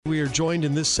We are joined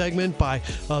in this segment by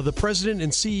the president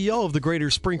and CEO of the Greater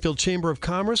Springfield Chamber of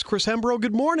Commerce, Chris Hembrough.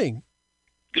 Good morning.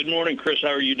 Good morning, Chris. How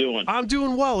are you doing? I'm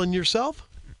doing well. And yourself?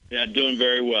 Yeah, doing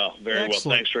very well. Very well.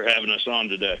 Thanks for having us on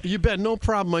today. You bet. No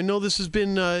problem. I know this has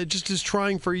been just as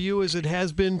trying for you as it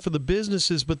has been for the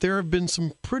businesses, but there have been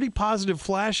some pretty positive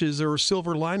flashes or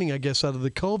silver lining, I guess, out of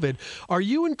the COVID. Are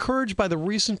you encouraged by the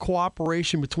recent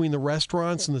cooperation between the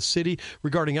restaurants and the city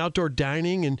regarding outdoor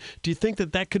dining? And do you think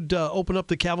that that could open up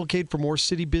the cavalcade for more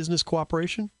city business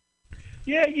cooperation?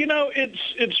 Yeah,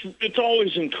 it's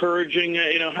always encouraging.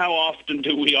 How often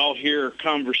do we all hear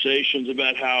conversations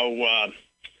about how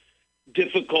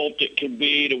difficult it can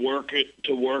be to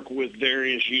work with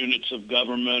various units of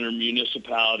government or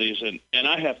municipalities, and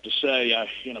I have to say,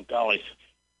 golly,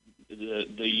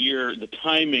 the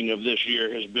timing of this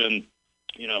year has been,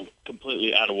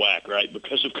 completely out of whack, right?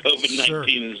 Because of COVID-19. Sure.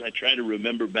 As I try to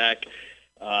remember back,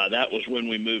 that was when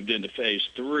we moved into phase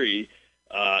 3,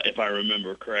 if I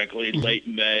remember correctly, late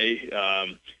May,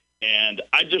 and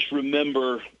I just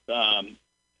remember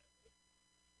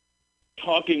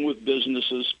talking with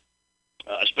businesses.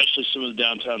 Especially some of the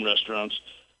downtown restaurants,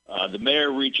 the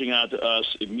mayor reaching out to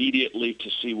us immediately to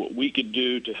see what we could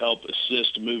do to help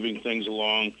assist moving things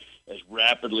along as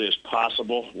rapidly as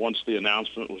possible once the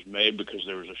announcement was made, because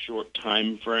there was a short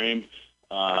time frame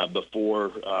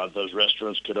before those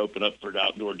restaurants could open up for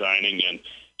outdoor dining. And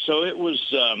so it was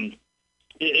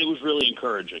really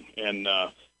encouraging. And,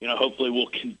 hopefully we'll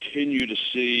continue to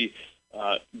see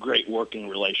great working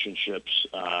relationships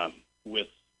with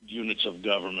units of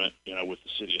government, with the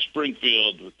city of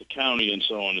Springfield, with the county, and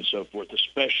so on and so forth.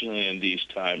 Especially in these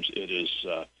times, it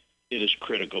is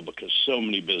critical because so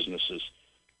many businesses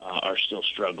are still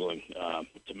struggling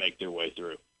to make their way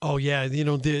through. Oh, yeah.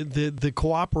 The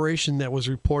cooperation that was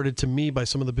reported to me by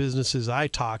some of the businesses I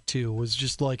talked to was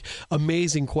just like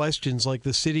amazing questions. Like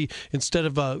the city, instead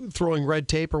of throwing red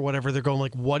tape or whatever, they're going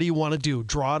like, what do you want to do?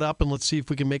 Draw it up and let's see if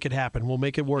we can make it happen. We'll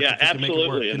make it work. Yeah, if we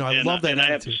absolutely. Can make it work. I love that attitude. And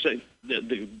I have to say,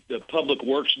 the Public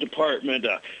Works Department,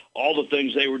 all the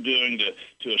things they were doing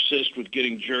to assist with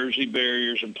getting Jersey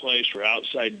barriers in place for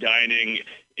outside dining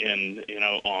and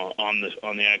on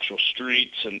the actual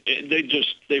streets, and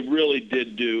they really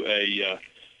did do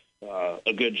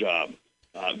a good job,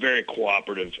 very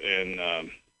cooperative in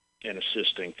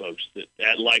assisting folks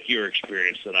that like your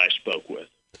experience that I spoke with.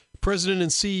 President and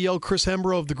CEO Chris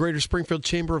Hembrough of the Greater Springfield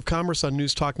Chamber of Commerce on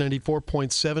News Talk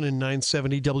 94.7 and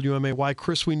 970 WMAY.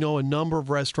 Chris, we know a number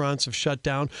of restaurants have shut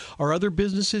down. Are other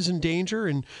businesses in danger,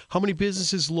 and how many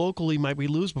businesses locally might we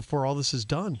lose before all this is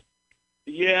done?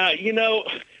 Yeah,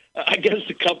 I guess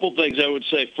a couple things I would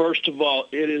say. First of all,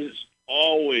 it is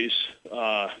always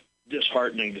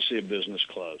disheartening to see a business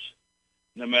close,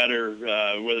 no matter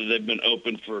whether they've been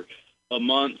open for a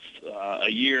month,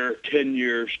 a year, 10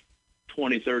 years,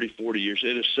 20, 30, 40 years.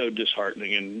 It is so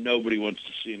disheartening, and nobody wants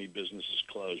to see any businesses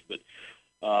close. But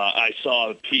I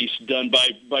saw a piece done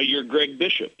by your Greg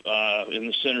Bishop in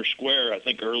the Center Square, I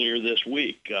think earlier this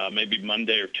week, maybe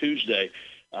Monday or Tuesday,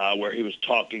 where he was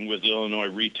talking with the Illinois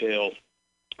Retail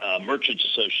Merchants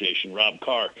Association, Rob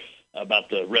Carr, about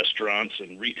the restaurants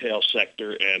and retail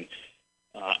sector. And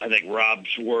I think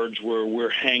Rob's words were, we're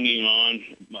hanging on,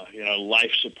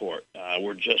 life support.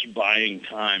 We're just buying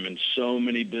time. And so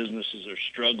many businesses are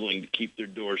struggling to keep their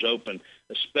doors open,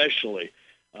 especially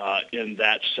in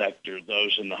that sector,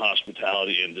 those in the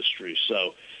hospitality industry.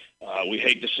 So we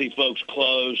hate to see folks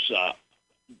close.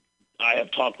 I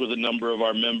have talked with a number of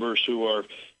our members who are,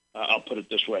 I'll put it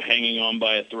this way, hanging on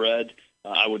by a thread.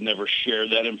 I would never share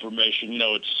that information.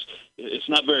 It's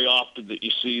not very often that you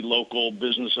see local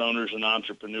business owners and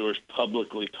entrepreneurs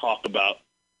publicly talk about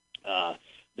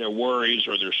their worries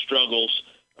or their struggles.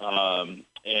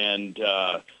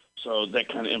 So that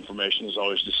kind of information is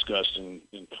always discussed in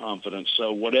confidence.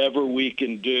 So whatever we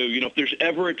can do, if there's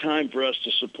ever a time for us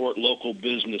to support local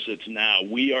business, it's now.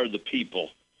 We are the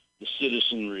people, the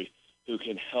citizenry, who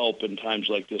can help in times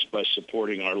like this by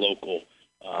supporting our local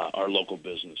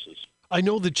businesses. I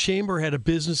know the Chamber had a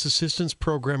business assistance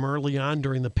program early on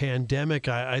during the pandemic.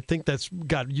 I think that's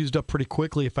got used up pretty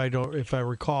quickly, if I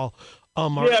recall.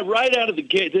 Right out of the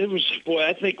gate.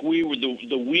 I think we were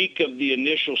the week of the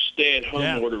initial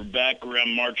stay-at-home order back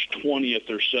around March 20th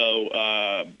or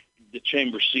so. The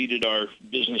Chamber seeded our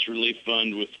business relief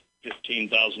fund with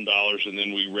 $15,000, and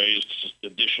then we raised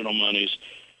additional monies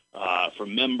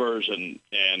from members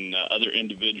and other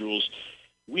individuals.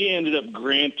 We ended up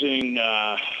granting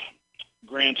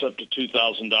grants up to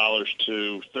 $2,000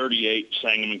 to 38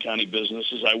 Sangamon County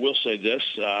businesses. I will say this,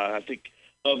 I think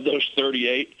of those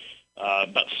 38,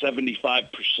 About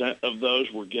 75% of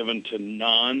those were given to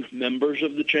non-members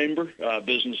of the chamber,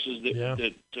 businesses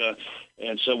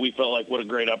and so we felt like what a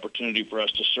great opportunity for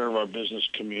us to serve our business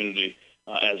community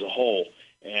as a whole.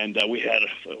 And we had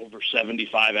over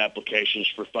 75 applications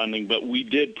for funding, but we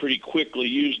did pretty quickly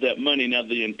use that money. Now,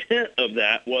 the intent of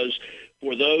that was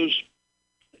for those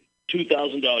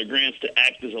 $2,000 grants to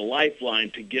act as a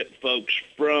lifeline to get folks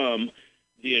from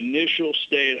the initial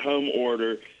stay-at-home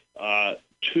order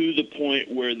to the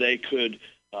point where they could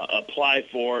apply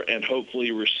for and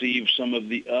hopefully receive some of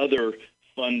the other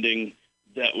funding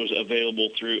that was available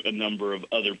through a number of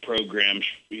other programs,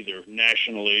 either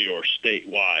nationally or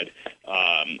statewide.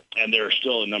 And there are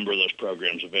still a number of those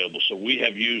programs available. So we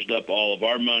have used up all of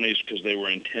our monies because they were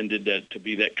intended to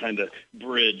be that kind of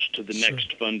bridge to the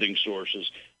next funding sources.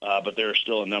 But there are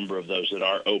still a number of those that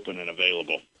are open and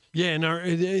available. Yeah,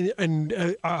 and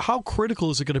how critical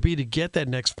is it going to be to get that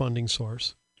next funding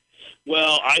source?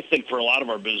 Well, I think for a lot of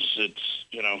our businesses,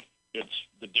 it's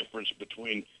the difference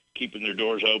between keeping their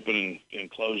doors open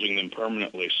and closing them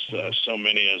permanently. So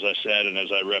many, as I said, and as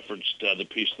I referenced the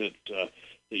piece that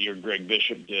your Greg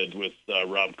Bishop did with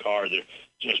Rob Carr, they're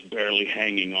just barely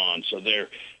hanging on. So there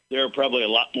are probably a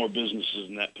lot more businesses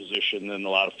in that position than a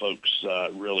lot of folks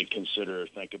really consider or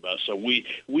think about. So we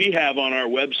have on our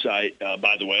website,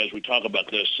 by the way, as we talk about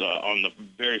this, on the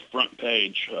very front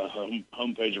page,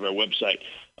 homepage of our website,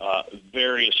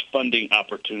 various funding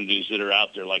opportunities that are out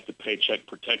there, like the Paycheck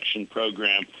Protection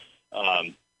Program,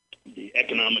 the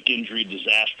Economic Injury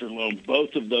Disaster Loan.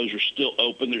 Both of those are still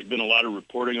open. There's been a lot of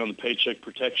reporting on the Paycheck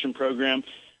Protection Program.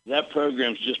 That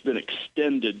program's just been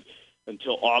extended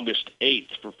until August 8th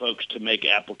for folks to make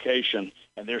application,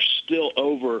 and there's still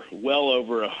well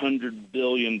over $100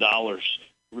 billion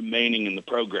remaining in the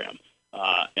program.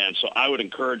 And so I would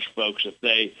encourage folks, if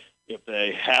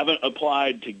they haven't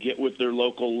applied, to get with their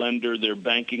local lender, their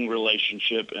banking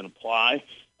relationship, and apply.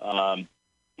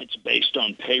 It's based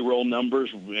on payroll numbers,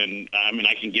 and I mean,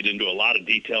 I can get into a lot of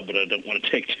detail, but I don't want to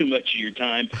take too much of your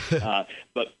time.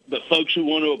 But folks who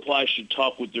want to apply should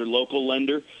talk with their local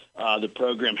lender. The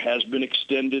program has been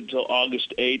extended till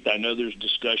August 8th. I know there's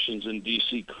discussions in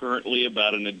D.C. currently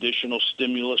about an additional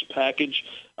stimulus package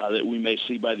that we may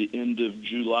see by the end of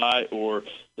July or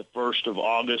the 1st of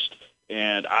August.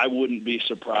 And I wouldn't be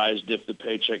surprised if the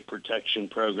Paycheck Protection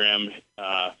Program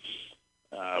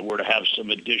were to have some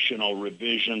additional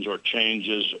revisions or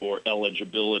changes or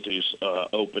eligibilities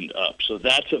opened up. So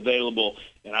that's available,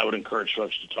 and I would encourage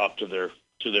folks to talk to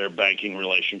their banking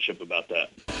relationship about that.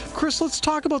 Chris, let's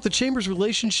talk about the Chamber's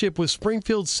relationship with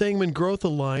Springfield Sangamon Growth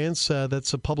Alliance.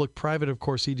 That's a public-private, of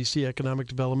course, EDC, economic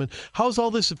development. How is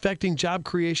all this affecting job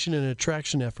creation and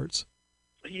attraction efforts?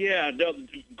 Yeah, no,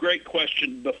 great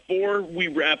question. Before we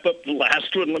wrap up the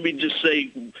last one, let me just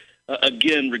say,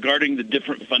 again, regarding the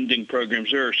different funding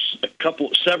programs, there are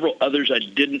several others I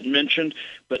didn't mention,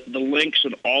 but the links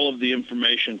and all of the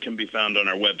information can be found on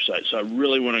our website. So I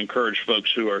really want to encourage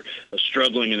folks who are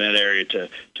struggling in that area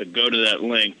to go to that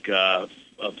link of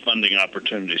funding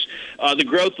opportunities. The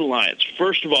Growth Alliance.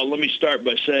 First of all, let me start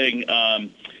by saying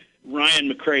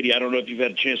Ryan McCrady, I don't know if you've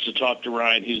had a chance to talk to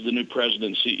Ryan. He's the new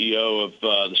president and CEO of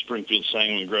the Springfield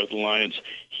Sangamon Growth Alliance.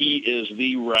 He is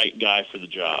the right guy for the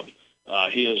job.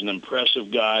 He is an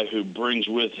impressive guy who brings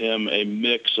with him a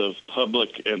mix of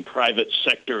public and private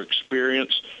sector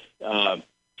experience,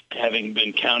 having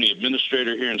been county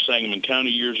administrator here in Sangamon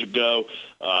County years ago,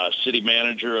 city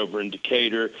manager over in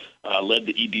Decatur, led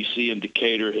the EDC in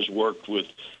Decatur, has worked with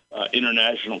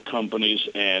international companies,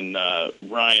 and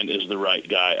Ryan is the right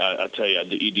guy. I tell you,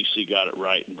 the EDC got it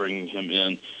right in bringing him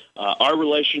in. Our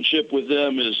relationship with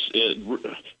them is,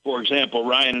 for example,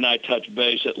 Ryan and I touch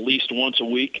base at least once a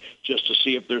week just to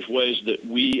see if there's ways that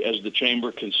we as the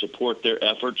chamber can support their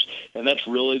efforts. And that's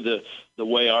really the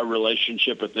way our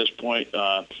relationship at this point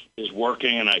is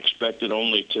working, and I expect it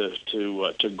only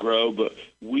to grow. But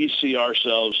we see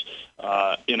ourselves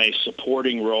in a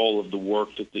supporting role of the work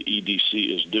that the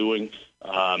EDC is doing.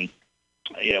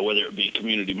 Whether it be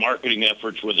community marketing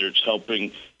efforts, whether it's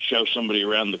helping show somebody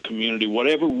around the community,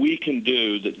 whatever we can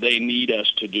do that they need us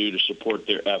to do to support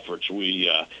their efforts, we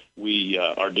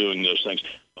are doing those things.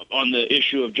 On the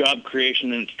issue of job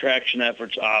creation and attraction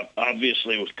efforts,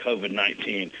 obviously with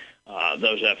COVID-19,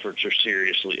 those efforts are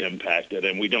seriously impacted,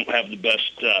 and we don't have the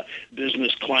best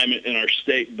business climate in our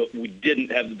state, but we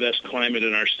didn't have the best climate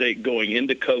in our state going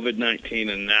into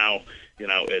COVID-19, and now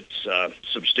it's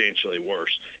substantially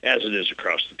worse, as it is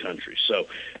across the country. So,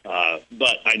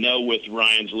 but I know with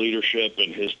Ryan's leadership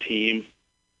and his team,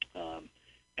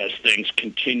 as things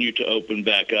continue to open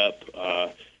back up,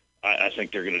 I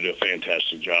think they're going to do a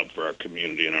fantastic job for our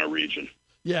community and our region.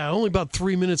 Yeah, only about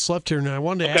 3 minutes left here, and I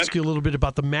wanted to ask you a little bit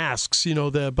about the masks.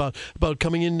 About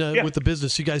coming in with the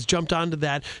business. You guys jumped onto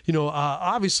that.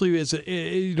 Obviously, with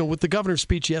the governor's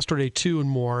speech yesterday too, and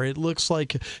more, it looks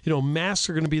like masks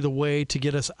are going to be the way to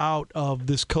get us out of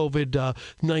this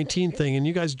COVID-19 thing, and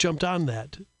you guys jumped on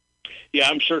that. Yeah,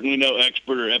 I'm certainly no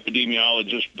expert or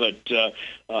epidemiologist, but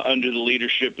under the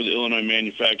leadership of the Illinois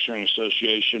Manufacturing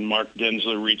Association, Mark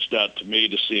Densler reached out to me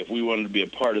to see if we wanted to be a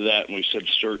part of that, and we said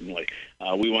certainly.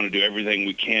 We want to do everything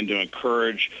we can to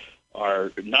encourage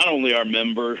not only our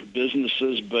member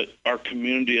businesses, but our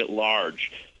community at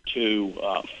large to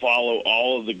follow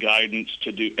all of the guidance,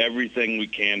 to do everything we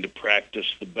can to practice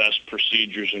the best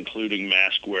procedures, including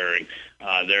mask wearing.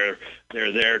 They're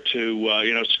there to,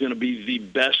 it's going to be the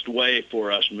best way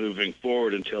for us moving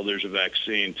forward until there's a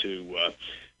vaccine to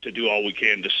do all we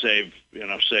can to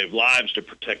save lives, to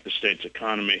protect the state's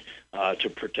economy, to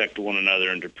protect one another,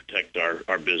 and to protect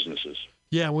our businesses.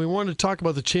 Yeah, we wanted to talk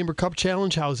about the Chamber Cup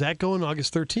Challenge. How is that going,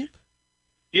 August 13th?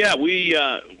 Yeah, we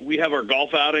have our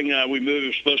golf outing. It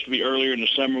was supposed to be earlier in the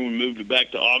summer. We moved it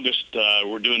back to August.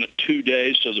 We're doing it 2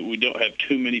 days so that we don't have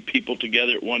too many people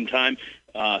together at one time.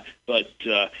 But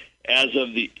as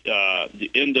of the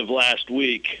end of last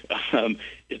week,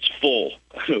 it's full.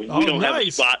 We don't have a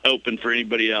spot open for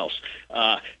anybody else.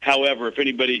 However,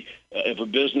 if a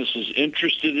business is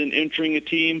interested in entering a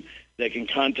team, they can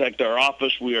contact our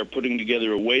office. We are putting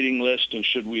together a waiting list, and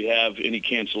should we have any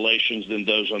cancellations, then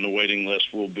those on the waiting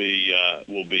list will be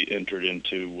entered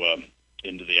into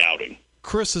the outing.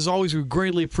 Chris, as always, we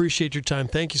greatly appreciate your time.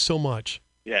 Thank you so much.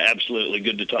 Yeah, absolutely.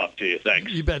 Good to talk to you.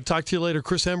 Thanks. You bet. Talk to you later.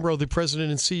 Chris Hembrough, the president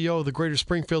and CEO of the Greater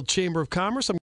Springfield Chamber of Commerce.